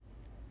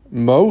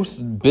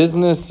Most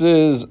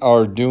businesses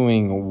are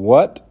doing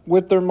what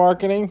with their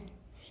marketing?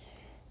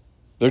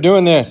 They're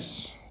doing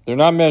this. They're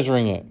not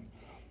measuring it.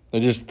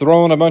 They're just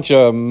throwing a bunch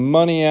of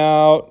money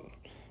out,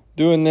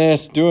 doing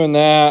this, doing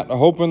that,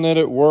 hoping that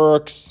it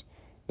works.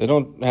 They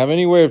don't have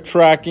any way of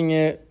tracking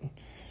it.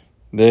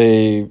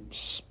 They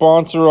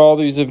sponsor all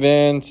these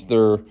events.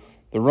 They're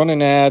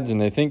running ads, and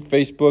they think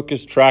Facebook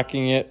is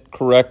tracking it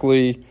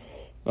correctly,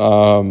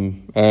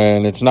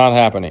 and it's not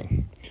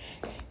happening.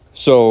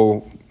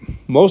 So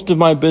most of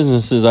my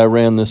businesses I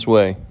ran this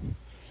way,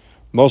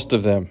 most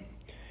of them.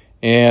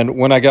 And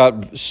when I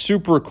got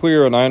super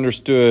clear and I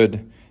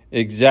understood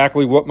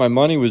exactly what my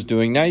money was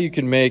doing, now you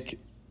can make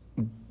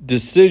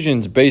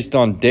decisions based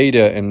on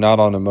data and not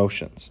on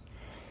emotions.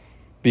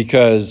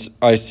 Because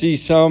I see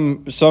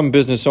some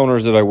business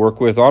owners that I work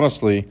with,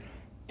 honestly,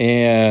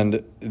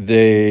 and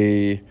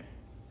they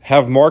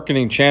have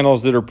marketing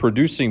channels that are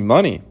producing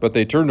money, but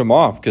they turned them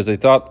off because they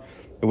thought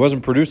it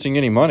wasn't producing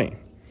any money.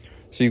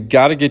 So you've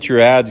got to get your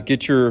ads,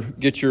 get your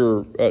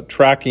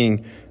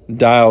tracking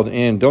dialed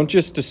in. Don't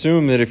just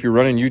assume that if you're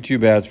running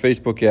YouTube ads,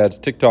 Facebook ads,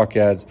 TikTok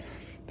ads,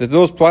 that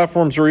those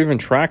platforms are even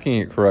tracking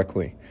it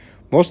correctly.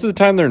 Most of the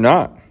time, they're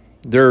not.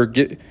 They're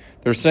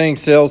saying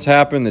sales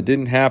happened that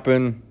didn't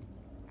happen.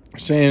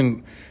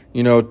 Saying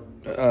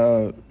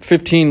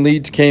 15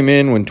 leads came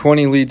in when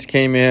 20 leads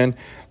came in.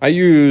 I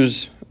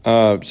use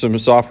some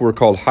software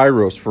called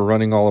Hyros for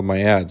running all of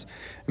my ads.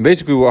 And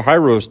basically, what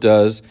Hyros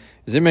does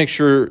is it makes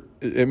sure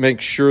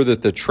that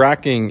the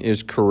tracking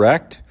is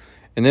correct.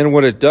 And then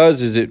what it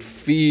does is it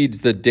feeds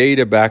the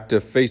data back to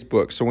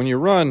Facebook. So when you're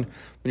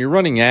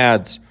running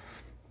ads,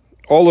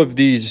 all of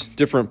these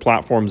different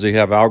platforms, they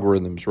have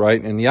algorithms,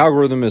 right? And the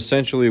algorithm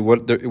essentially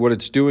what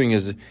it's doing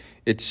is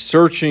it's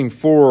searching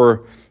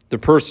for the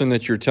person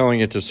that you're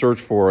telling it to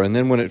search for. And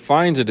then when it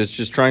finds it, it's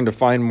just trying to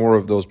find more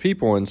of those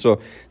people. And so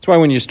that's why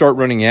when you start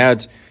running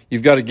ads,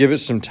 you've got to give it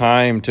some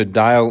time to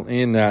dial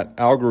in that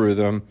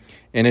algorithm.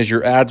 And as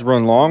your ads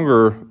run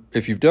longer,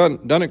 if you've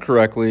done it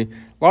correctly,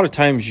 a lot of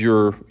times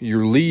your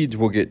leads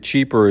will get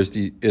cheaper as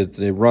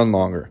they run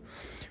longer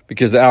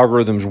because the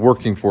algorithm's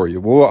working for you.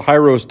 Well, what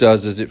Hyros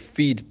does is it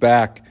feeds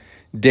back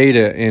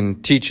data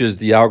and teaches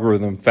the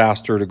algorithm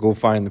faster to go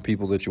find the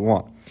people that you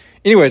want.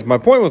 Anyways, my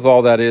point with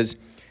all that is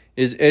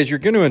as you're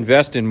going to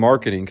invest in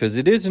marketing, because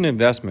it is an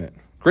investment.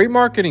 Great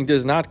marketing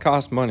does not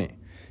cost money.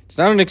 It's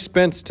not an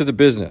expense to the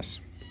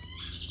business.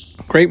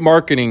 Great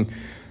marketing,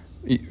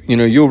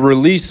 you'll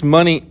release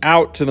money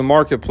out to the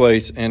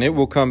marketplace and it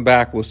will come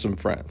back with some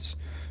friends.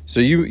 So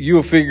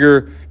you'll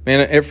figure,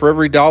 man, for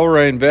every dollar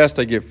I invest,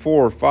 I get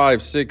 $4, $5,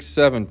 $6,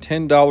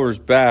 $7,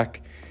 $10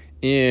 back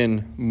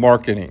in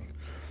marketing.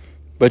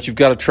 But you've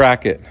got to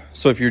track it.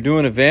 So if you're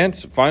doing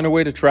events, find a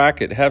way to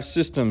track it. Have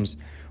systems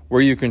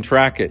where you can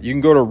track it. You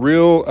can go to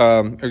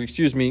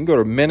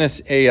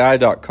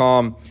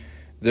menacei.com.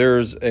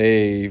 There's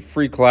a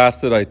free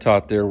class that I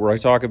taught there where I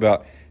talk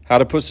about how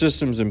to put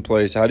systems in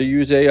place, how to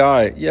use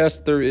AI. Yes,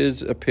 there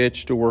is a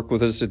pitch to work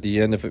with us at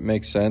the end if it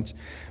makes sense,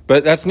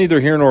 but that's neither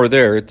here nor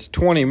there. It's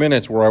 20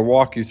 minutes where I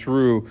walk you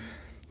through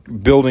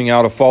building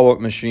out a follow-up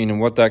machine and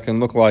what that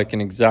can look like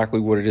and exactly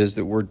what it is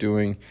that we're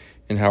doing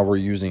and how we're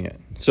using it.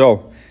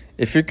 So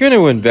if you're going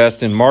to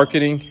invest in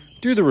marketing,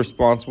 do the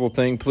responsible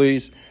thing,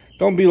 please.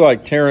 Don't be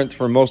like Terrence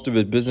for most of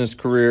his business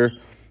career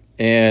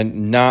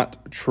and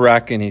not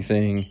track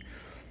anything.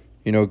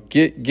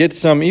 Get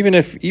some, even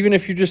if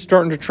you're just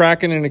starting to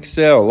track it in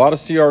Excel, a lot of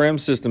CRM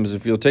systems,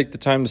 if you'll take the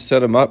time to set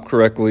them up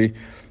correctly,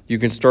 you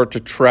can start to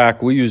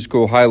track. We use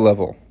Go High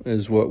Level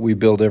is what we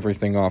build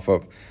everything off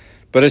of.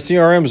 But a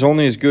CRM is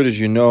only as good as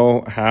you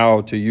know how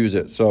to use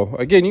it. So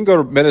again, you can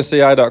go to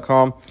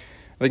menacei.com.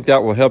 I think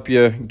that will help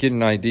you get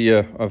an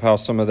idea of how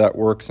some of that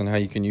works and how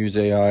you can use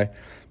AI.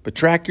 But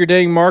track your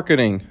dang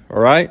marketing, all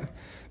right?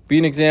 Be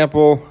an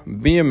example.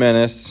 Be a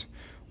menace.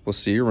 We'll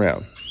see you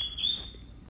around.